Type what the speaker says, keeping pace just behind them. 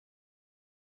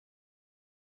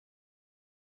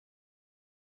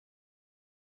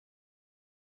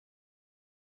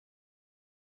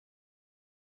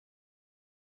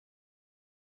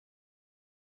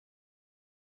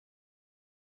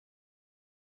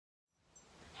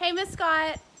Okay, Miss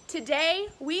Scott, today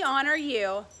we honor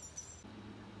you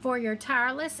for your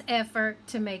tireless effort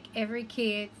to make every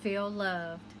kid feel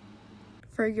loved,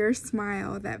 for your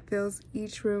smile that fills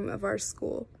each room of our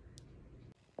school,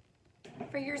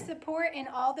 for your support in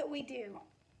all that we do,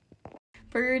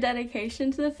 for your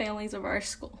dedication to the families of our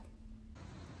school,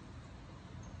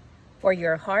 for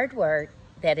your hard work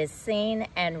that is seen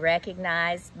and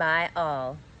recognized by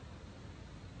all.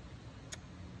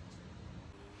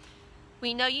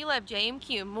 We know you love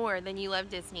JMQ more than you love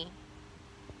Disney.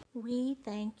 We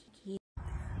thank you.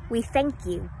 We thank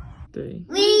you.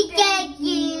 We thank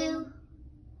you.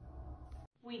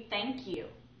 We thank you.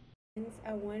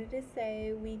 I wanted to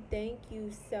say we thank you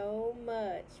so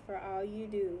much for all you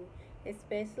do,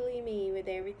 especially me with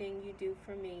everything you do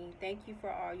for me. Thank you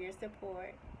for all your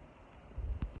support.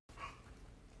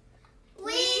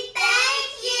 We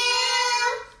thank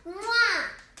you. Mwah.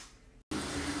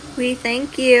 We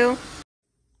thank you.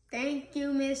 Thank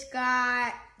you, Miss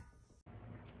Scott.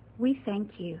 We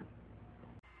thank you.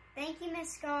 Thank you,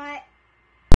 Miss Scott.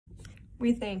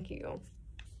 We thank you.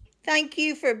 Thank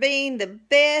you for being the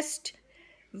best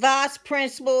vice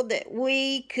principal that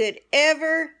we could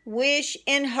ever wish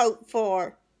and hope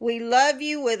for. We love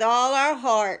you with all our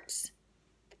hearts.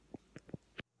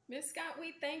 Miss Scott,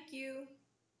 we thank you.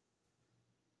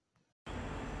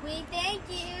 We thank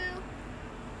you.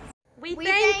 We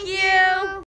thank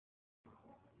you.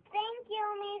 Thank you,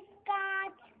 Miss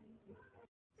Scott.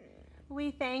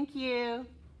 We thank you.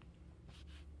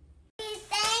 We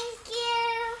thank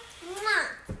you. Mwah.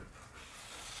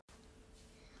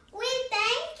 We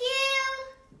thank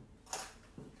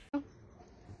you.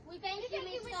 We thank you,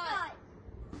 Miss Scott.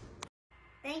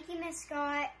 Thank you, Miss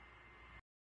Scott.